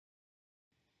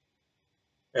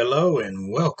Hello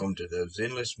and welcome to those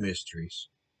endless mysteries.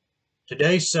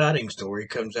 Today's sighting story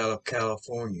comes out of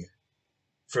California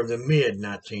from the mid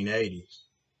 1980s.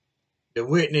 The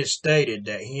witness stated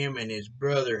that him and his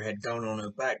brother had gone on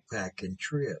a backpacking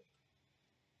trip.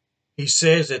 He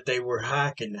says that they were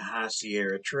hiking the High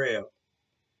Sierra Trail.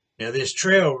 Now, this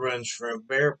trail runs from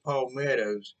Bear Paw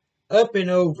Meadows up and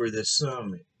over the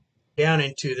summit, down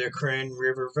into the Crane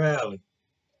River Valley,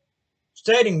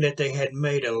 stating that they had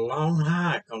made a long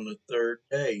hike on the third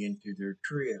day into their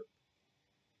trip.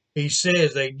 He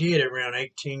says they did around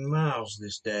 18 miles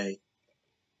this day,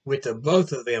 with the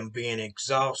both of them being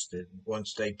exhausted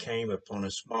once they came upon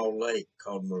a small lake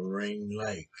called Marine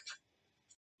Lake.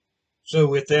 So,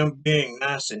 with them being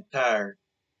nice and tired,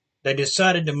 they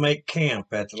decided to make camp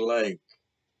at the lake.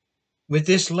 With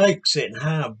this lake sitting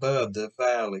high above the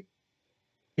valley,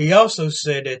 he also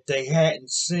said that they hadn't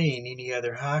seen any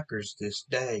other hikers this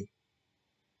day.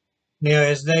 Now,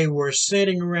 as they were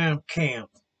sitting around camp,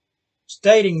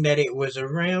 stating that it was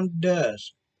around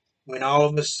dusk when all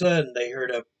of a sudden they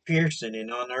heard a piercing and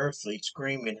unearthly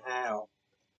screaming howl,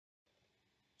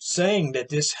 saying that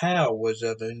this howl was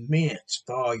of immense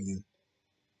volume,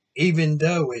 even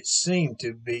though it seemed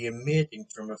to be emitting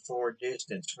from a far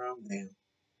distance from them.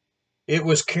 It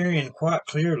was carrying quite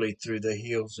clearly through the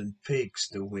hills and peaks,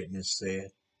 the witness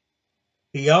said.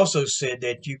 He also said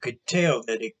that you could tell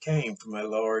that it came from a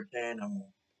large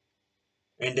animal,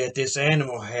 and that this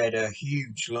animal had a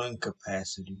huge lung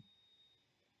capacity,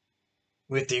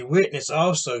 with the witness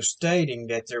also stating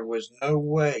that there was no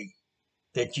way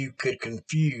that you could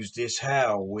confuse this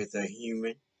howl with a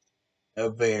human, a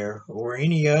bear, or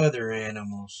any other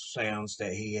animal's sounds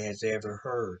that he has ever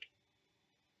heard.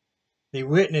 The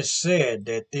witness said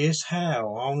that this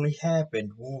howl only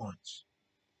happened once,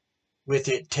 with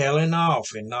it tailing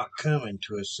off and not coming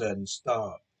to a sudden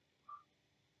stop,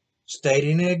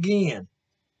 stating again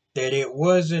that it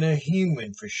wasn't a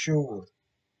human for sure.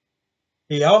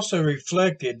 He also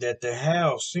reflected that the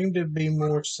howl seemed to be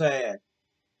more sad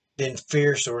than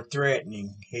fierce or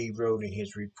threatening, he wrote in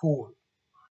his report,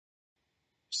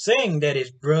 saying that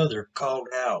his brother called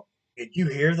out, "Did you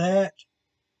hear that?"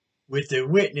 With the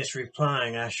witness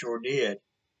replying, "I sure did."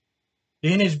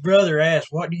 Then his brother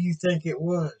asked, "What do you think it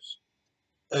was?"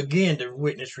 Again, the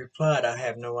witness replied, "I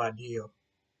have no idea,"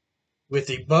 with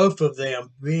the both of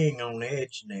them being on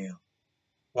edge now,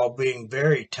 while being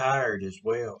very tired as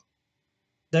well.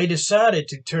 They decided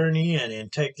to turn in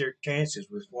and take their chances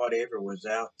with whatever was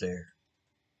out there.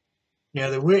 Now,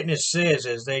 the witness says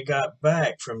as they got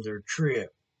back from their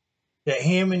trip, that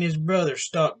him and his brother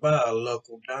stopped by a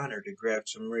local diner to grab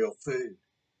some real food.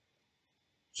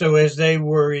 So as they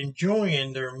were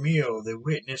enjoying their meal, the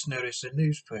witness noticed a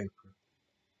newspaper.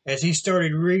 As he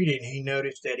started reading, he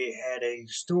noticed that it had a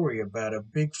story about a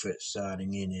Bigfoot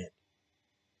sighting in it.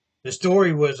 The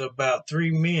story was about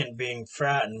three men being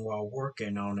frightened while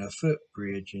working on a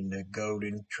footbridge in the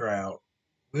Golden Trout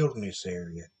Wilderness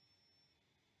area,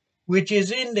 which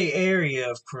is in the area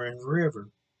of Kern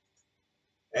River,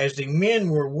 as the men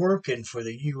were working for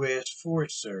the U.S.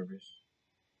 Forest Service.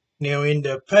 Now, in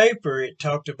the paper, it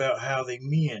talked about how the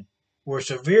men were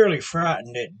severely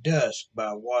frightened at dusk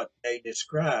by what they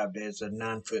described as a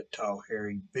 9 foot tall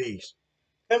hairy beast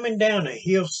coming down a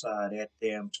hillside at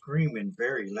them, screaming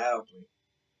very loudly.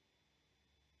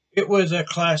 It was a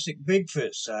classic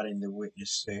Bigfoot sighting, the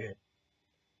witness said,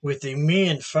 with the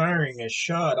men firing a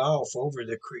shot off over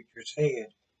the creature's head,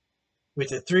 with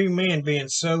the three men being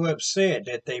so upset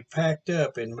that they packed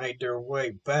up and made their way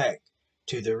back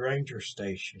to the ranger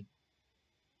station,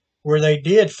 where they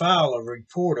did file a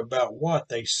report about what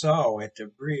they saw at the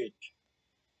bridge,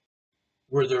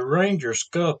 where the ranger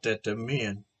scoffed at the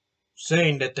men,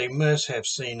 saying that they must have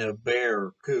seen a bear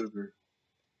or cougar,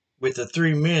 with the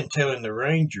three men telling the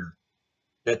ranger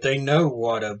that they know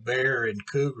what a bear and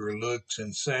cougar looks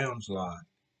and sounds like,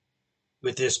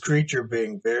 with this creature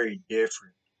being very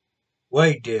different,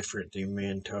 way different, the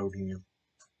men told him.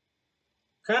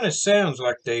 Kind of sounds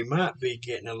like they might be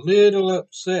getting a little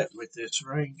upset with this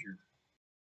ranger.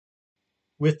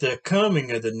 With the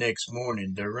coming of the next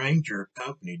morning, the ranger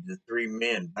accompanied the three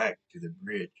men back to the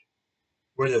bridge,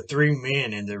 where the three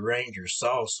men and the ranger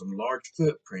saw some large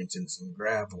footprints in some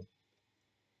gravel,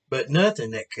 but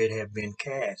nothing that could have been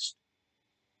cast.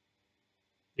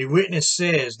 The witness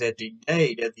says that the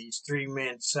date of these three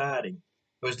men's sighting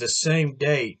was the same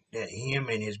date that him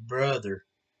and his brother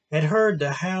had heard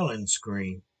the howling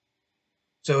scream.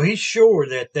 So he's sure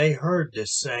that they heard the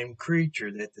same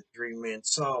creature that the three men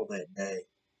saw that day.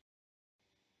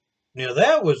 Now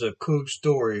that was a cool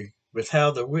story with how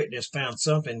the witness found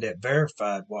something that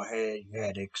verified what he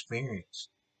had experienced.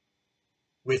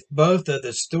 with both of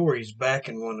the stories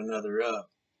backing one another up.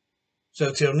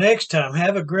 So till next time,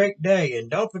 have a great day and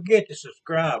don't forget to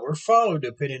subscribe or follow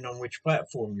depending on which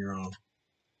platform you're on.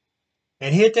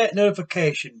 And hit that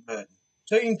notification button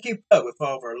so you can keep up with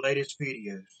all of our latest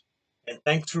videos. And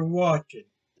thanks for watching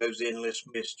those endless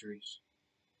mysteries.